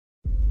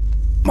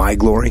My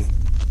glory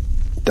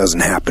doesn't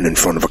happen in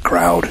front of a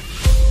crowd.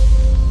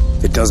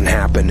 It doesn't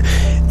happen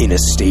in a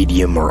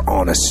stadium or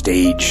on a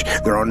stage.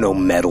 There are no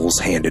medals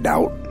handed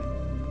out.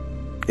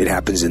 It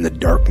happens in the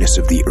darkness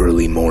of the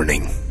early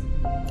morning,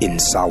 in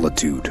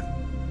solitude,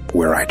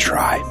 where I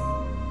try,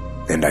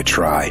 and I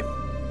try,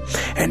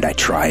 and I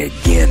try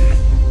again,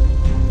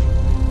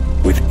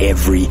 with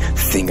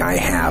everything I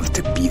have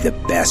to be the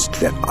best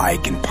that I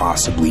can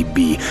possibly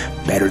be,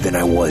 better than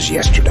I was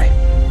yesterday,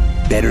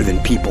 better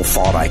than people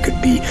thought I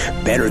could be,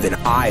 better than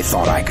I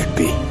thought I could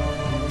be,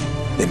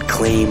 then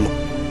claim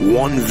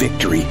one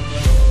victory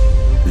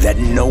that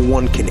no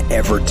one can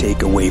ever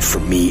take away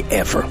from me,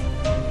 ever.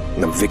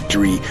 A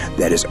victory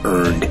that is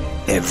earned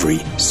every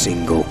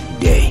single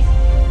day.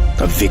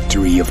 A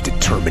victory of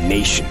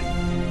determination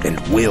and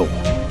will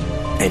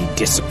and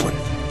discipline.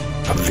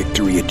 A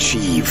victory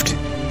achieved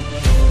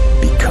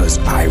because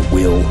I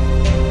will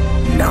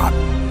not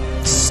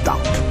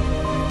stop.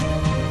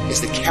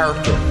 It's the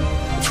character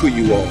of who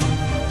you are.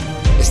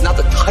 It's not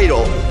the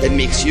title that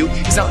makes you.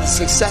 It's not the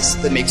success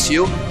that makes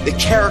you. The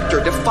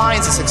character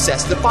defines the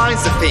success,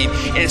 defines the fame,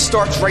 and it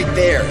starts right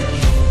there.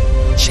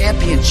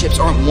 Championships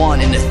aren't won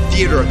in the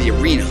theater or the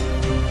arena.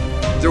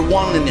 They're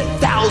won in the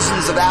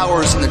thousands of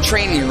hours in the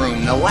training room,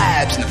 in the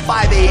labs, in the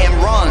 5 a.m.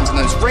 runs, and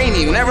it's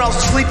raining, when everyone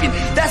else is sleeping.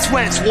 That's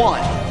when it's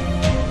won.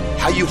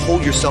 How you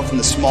hold yourself in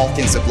the small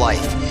things of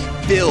life.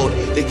 Build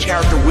the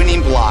character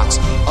winning blocks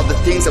of the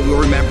things that we'll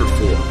remember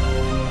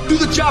for. Do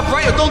the job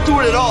right or don't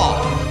do it at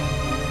all.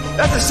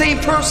 That's the same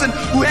person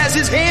who has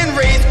his hand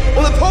raised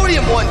on the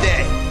podium one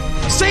day.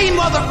 Same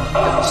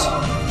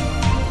motherfuckers.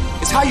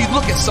 It's how you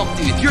look at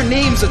something. If your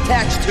name's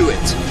attached to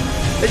it,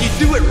 then you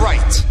do it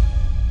right.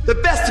 The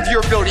best of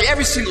your ability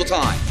every single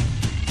time.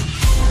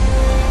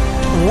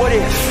 What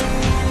if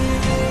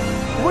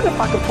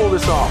I could pull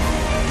this off?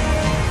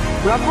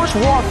 When I first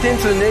walked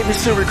into the Navy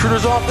SEAL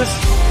recruiter's office,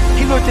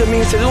 he looked at me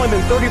and said, there's only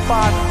been 35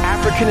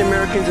 African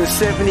Americans in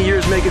 70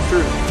 years make it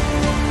through.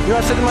 You know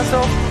what I said to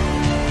myself?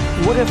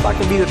 What if I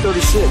can be the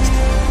 36th?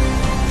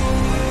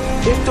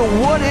 If the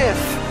what if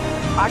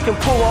I can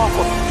pull off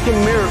a fucking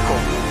miracle?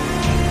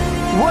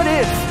 What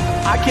if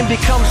I can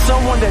become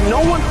someone that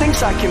no one thinks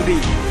I can be?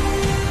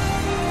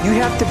 You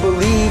have to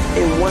believe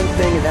in one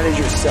thing, and that is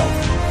yourself.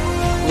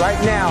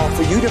 Right now,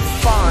 for you to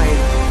find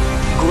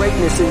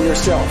greatness in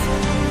yourself,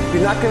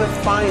 you're not going to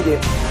find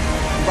it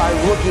by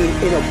looking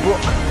in a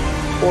book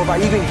or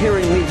by even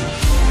hearing me.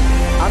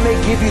 I may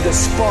give you the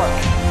spark,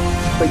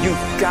 but you've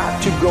got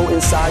to go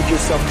inside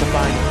yourself to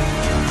find it.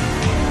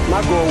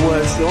 My goal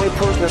was the only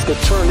person that's going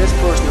to turn this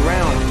person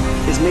around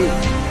is me.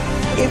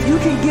 If you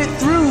can get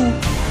through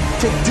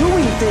to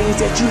doing things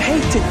that you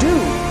hate to do,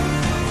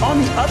 on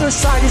the other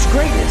side is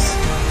greatness.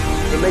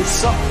 It may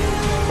suck,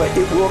 but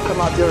it will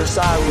come out the other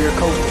side where you're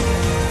coasting.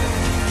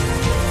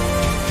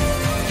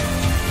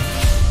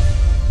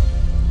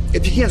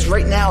 It begins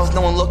right now with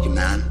no one looking,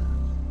 man.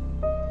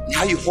 And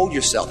how you hold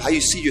yourself, how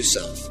you see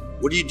yourself.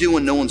 What do you do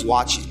when no one's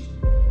watching?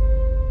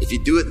 If you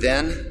do it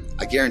then,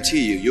 I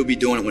guarantee you, you'll be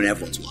doing it when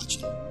everyone's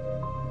watching.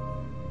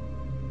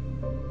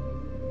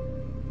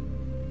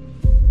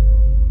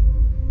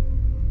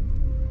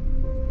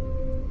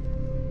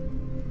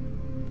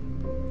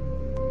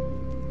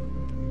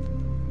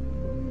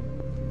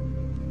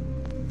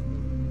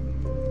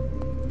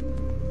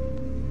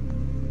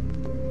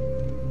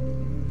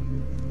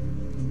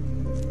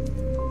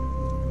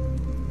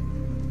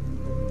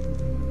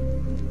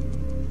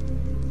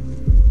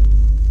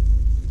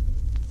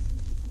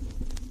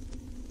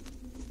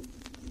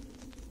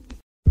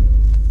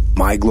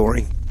 My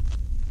glory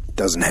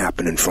doesn't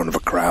happen in front of a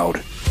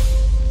crowd.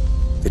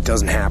 It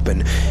doesn't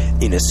happen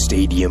in a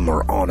stadium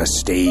or on a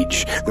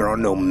stage. There are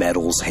no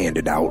medals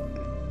handed out.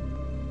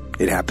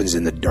 It happens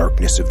in the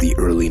darkness of the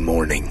early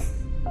morning,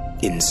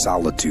 in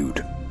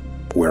solitude,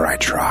 where I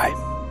try,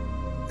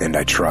 and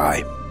I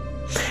try,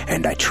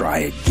 and I try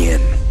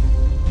again,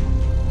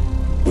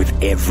 with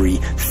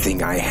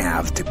everything I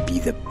have to be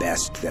the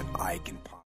best that I can